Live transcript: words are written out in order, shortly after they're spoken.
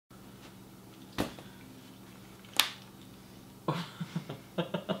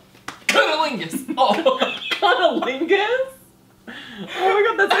Cunnilingus! Oh! Cunnilingus? Oh my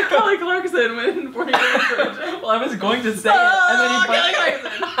god, that's like Kelly Clarkson when 40 Year Old Virgin. Well, I was going to say it, and then he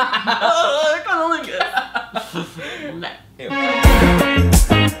Cunnilingus! No.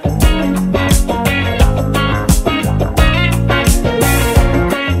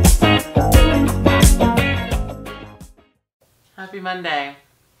 Happy Monday.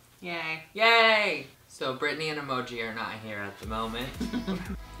 Yay. Yay! So Brittany and Emoji are not here at the moment.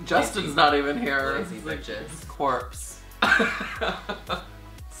 Justin's not even here. Lazy bitches. Corpse.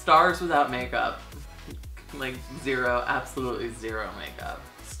 Stars without makeup. Like zero, absolutely zero makeup.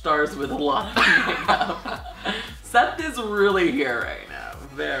 Stars with a lot of makeup. Seth is really here right now.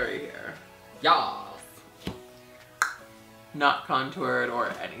 Very here. Yas! Not contoured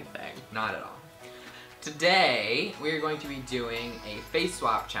or anything. Not at all. Today, we are going to be doing a face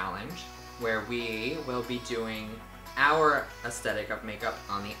swap challenge where we will be doing our aesthetic of makeup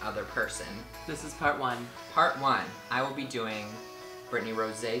on the other person. This is part one. Part one, I will be doing Britney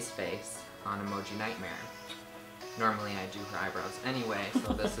Rosé's face on Emoji Nightmare. Normally I do her eyebrows anyway,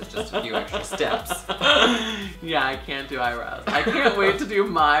 so this is just a few extra steps. Yeah, I can't do eyebrows. I can't wait to do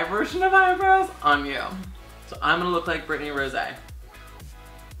my version of eyebrows on you. So I'm gonna look like Britney Rosé.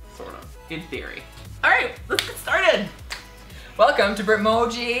 Sort of. In theory. Alright, let's get started! Welcome to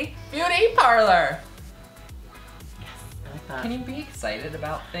Britmoji Beauty Parlor! Yes, I like that. Can you be excited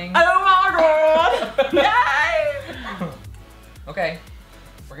about things? Oh my god! Yay! Okay,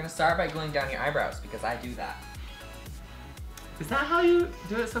 we're gonna start by gluing down your eyebrows because I do that. Is that how you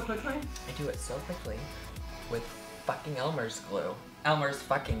do it so quickly? I do it so quickly with fucking Elmer's glue. Elmer's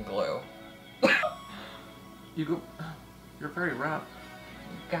fucking glue. You're very rough.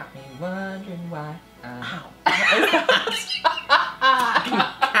 You got me wondering why. Ow.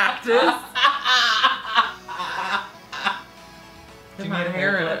 Cactus? Do Get you my need a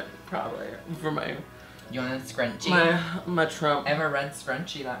hair in haircut? it, probably. For my You want a scrunchie? my Trump. I have a red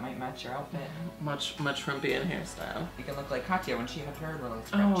scrunchie that might match your outfit. My Trumpian hairstyle. You can look like Katya when she had her little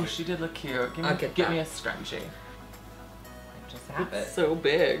scrunchie. Oh, she did look cute. I'll Give get me that. a scrunchie. Just have It's it. so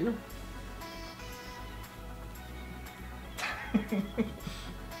big.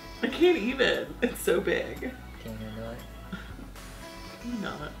 I can't even. It's so big. Can you handle it?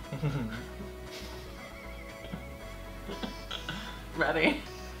 Not. Ready?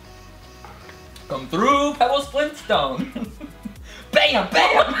 Come through, Pebbles Flintstone. Bam,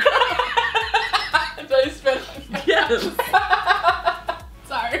 bam. Did I spin? Yes.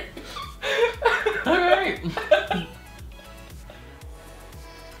 Sorry. All right.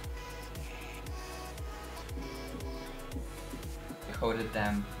 Coated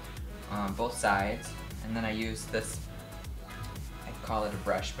them on both sides, and then I use this, I call it a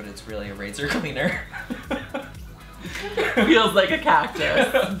brush, but it's really a razor cleaner. Feels like a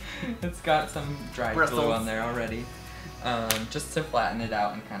cactus. It's got some dried Bristles. glue on there already. Just to flatten it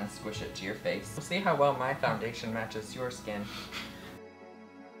out and kind of squish it to your face. We'll see how well my foundation matches your skin.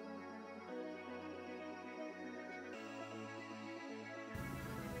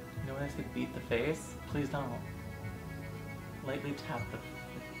 You know when I say beat the face? Please don't. Lightly tap the.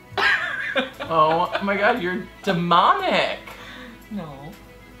 Oh my god, you're demonic! No.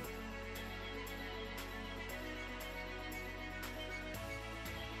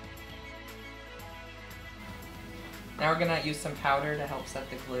 Now we're gonna use some powder to help set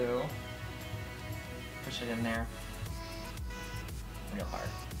the glue. Push it in there real hard.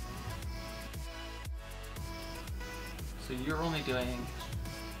 So you're only doing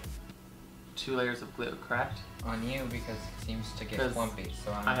 2 layers of glue, correct? On you because it seems to get 'Cause clumpy,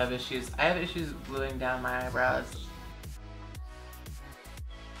 so I have issues. I have issues gluing down my eyebrows.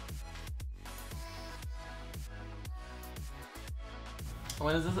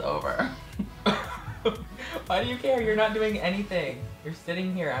 When is this over? Why do you care? You're not doing anything. You're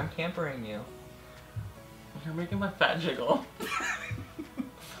sitting here. I'm pampering you. You're making my fat jiggle.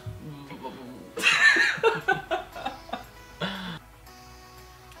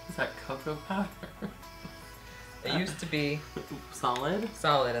 Is that cocoa powder? It used to be Solid?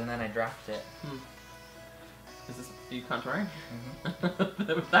 solid and then I dropped it. Is this, are you contouring? Mm-hmm.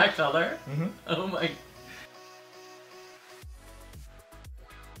 With that color? Mm-hmm. Oh my.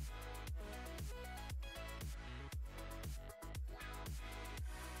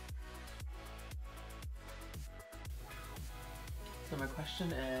 So my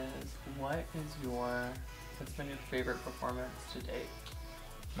question is, what's been your favorite performance to date?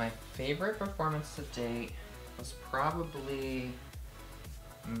 My favorite performance to date was probably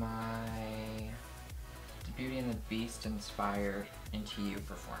my Beauty and the Beast inspired Into You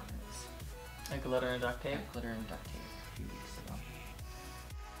performance. Like glitter and duct tape? Glitter and duct tape. a few weeks ago.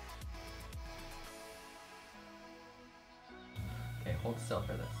 Okay, hold still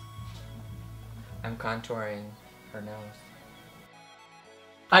for this. I'm contouring her nose.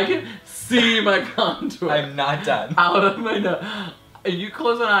 I can see my contour. I'm not done. Out of my nose. If you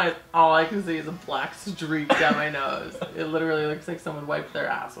close my eyes, all I can see is a black streak down my nose. It literally looks like someone wiped their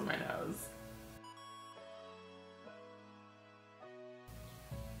ass on my nose.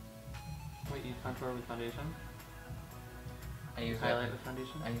 Wait, you contour with foundation? I use Highlight with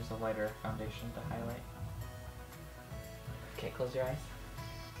foundation? I use a lighter foundation to highlight. Okay, close your eyes.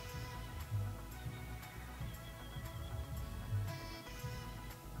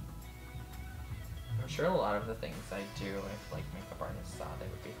 I'm sure a lot of the things I do, if like makeup artists saw, they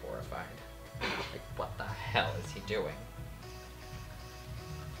would be horrified. Like, what the hell is he doing?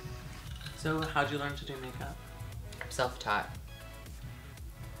 So, how'd you learn to do makeup? Self-taught.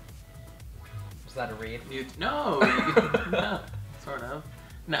 Was that a read? No, no, sort of.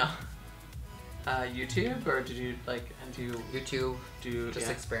 No. YouTube, or did you like YouTube. Just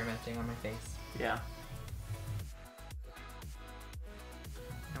yeah. experimenting on my face. Yeah.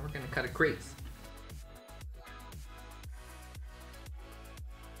 Now we're gonna cut a crease.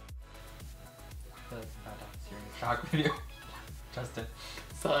 Serious shock video. Justin.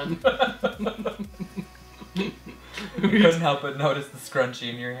 Son. Couldn't help but notice the scrunchie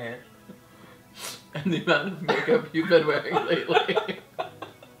in your hair. And the amount of makeup you've been wearing lately.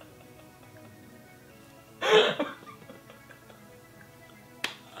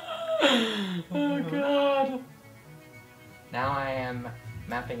 Oh god. Now I am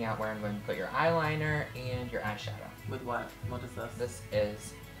mapping out where I'm going to put your eyeliner and your eyeshadow. With what? What is this? This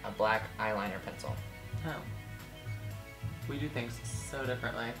is a black eyeliner pencil. Oh. We do things so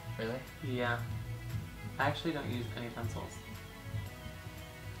differently. Really? Yeah. I actually don't use any pencils.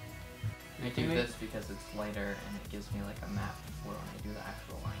 I do this because it's lighter and it gives me like a map for when I do the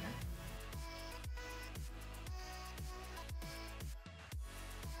actual liner.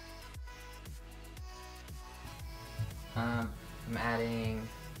 I'm adding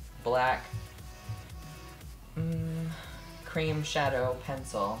black cream shadow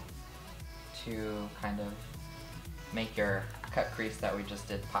pencil to kind of make your cut crease that we just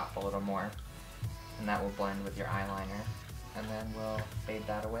did pop a little more, and that will blend with your eyeliner, and then we'll fade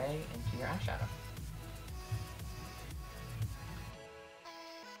that away into your eyeshadow.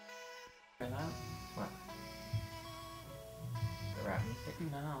 Hear that? What? The rap music?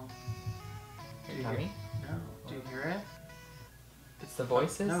 No. Are you hear? No. Do you hear it? It's the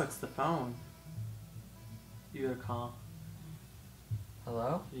voices? No, it's the phone. You gotta call.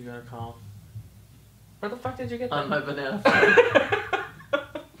 Hello? You gotta call. Where the fuck did you get that? On my banana phone.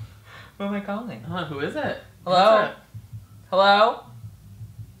 Who am I calling? Who is it? Hello? Who's it? Hello?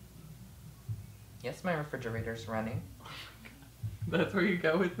 Yes, my refrigerator's running. That's where you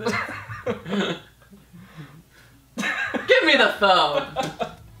go with this? Give me the phone!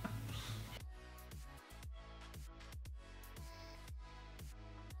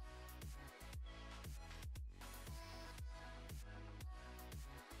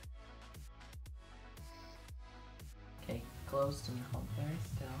 Okay, closed and hold very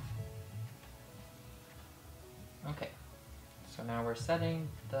still. Okay, so now we're setting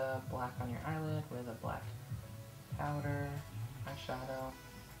the black on your eyelid with a black powder, eyeshadow.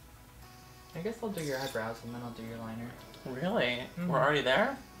 I guess I'll do your eyebrows and then I'll do your liner. Really? Mhm. We're already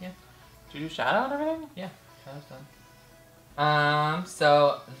there? Yeah. Did you do shadow and everything? Yeah, shadow's done.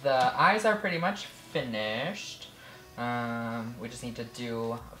 So the eyes are pretty much finished. We just need to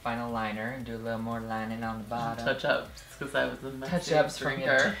do a final liner and do a little more lining on the bottom. Touch-ups, because I was the messy Touch-ups from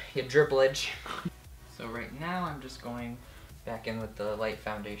drinker. your dribblage. So right now I'm just going back in with the light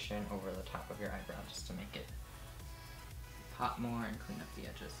foundation over the top of your eyebrow just to make it pop more and clean up the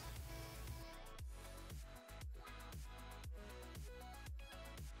edges.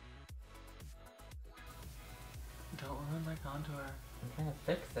 Don't ruin my contour. I'm trying to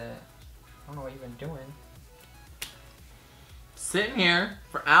fix it. I don't know what you've been doing. Sitting here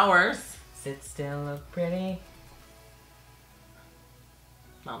for hours. Sit still, look pretty.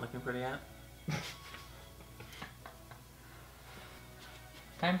 Not looking pretty yet.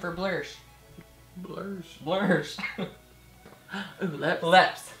 Time for blurs. Blurs. Blurs. Ooh, lips.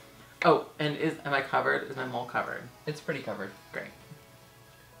 Lips. Oh, and am I covered? Is my mole covered? It's pretty covered. Great.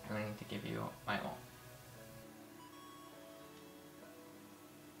 And I need to give you my mole.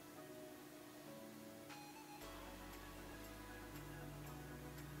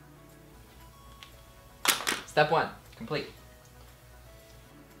 Step 1, complete.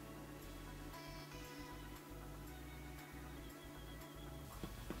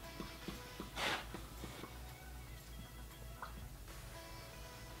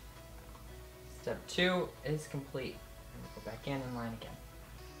 Step 2 is complete. Go back in and line again.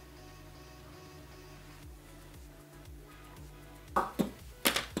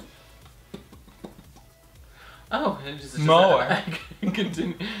 Oh, it's just More.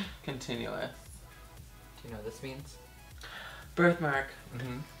 Continuous. Do you know what this means? Birthmark.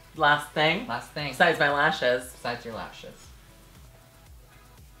 Mm-hmm. Last thing. Last thing. Besides my lashes. Besides your lashes.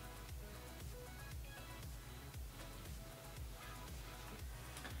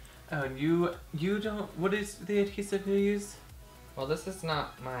 Oh, and you don't. What is the adhesive you use? Well, this is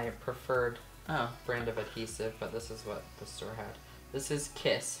not my preferred Oh. brand of adhesive, but this is what the store had. This is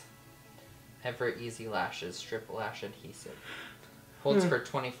Kiss Ever Easy Lashes Strip Lash Adhesive. Holds for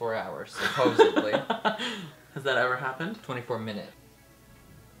 24 hours, supposedly. Has that ever happened? 24 minutes.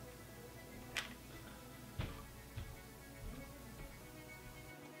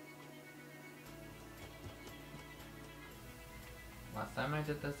 Last time I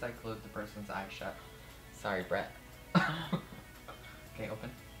did this, I glued the person's eye shut. Sorry, Brett. Okay,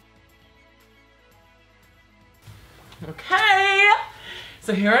 open. Okay.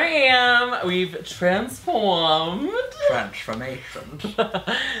 So here I am. We've transformed. Transformation.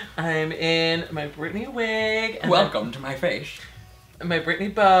 I'm in my Britney wig. And Welcome to my face. my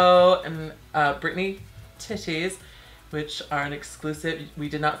Britney bow and Britney titties, which are an exclusive. We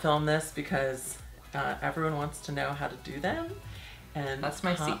did not film this because everyone wants to know how to do them. And That's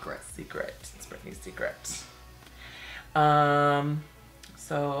my secret. Secret. It's Britney's secret.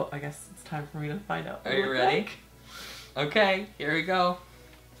 So I guess it's time for me to find out. Are you ready? Okay, here we go.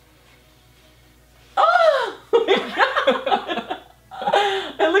 Oh my god!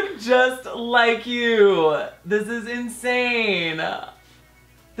 I look just like you. This is insane.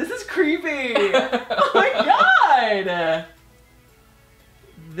 This is creepy. Oh my god!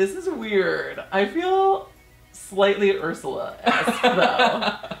 This is weird. I feel slightly Ursula-esque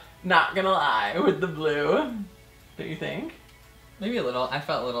though. Not gonna lie, with the blue. Don't you think? Maybe a little. I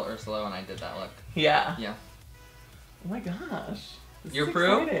felt a little Ursula when I did that look. Yeah. Yeah. Oh my gosh. This You is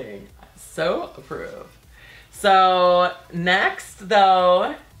approve? exciting. So approve. So next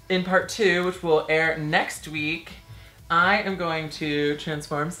though, in part 2, which will air next week, I am going to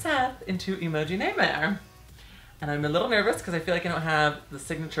transform Seth into Emoji Nightmare. And I'm a little nervous because I feel like I don't have the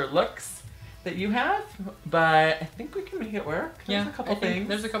signature looks that you have, but I think we can make it work. There's a couple things.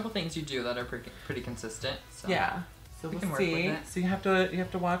 There's a couple things you do that are pretty consistent. So. Yeah. So We we'll can work see. with it. So you have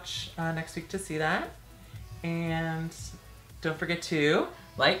to watch next week to see that. And don't forget to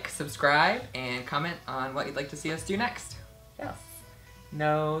Like, subscribe, and comment on what you'd like to see us do next. yes,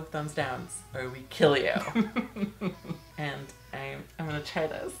 no thumbs downs or we kill you. And I'm gonna try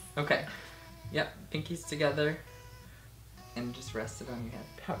this. Okay. Yep, pinkies together. And just rest it on your head.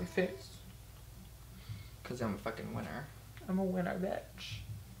 Pouty face. Because I'm a fucking winner. I'm a winner, bitch.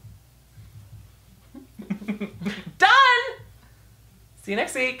 Done! See you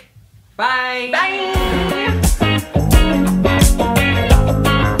next week. Bye! Bye!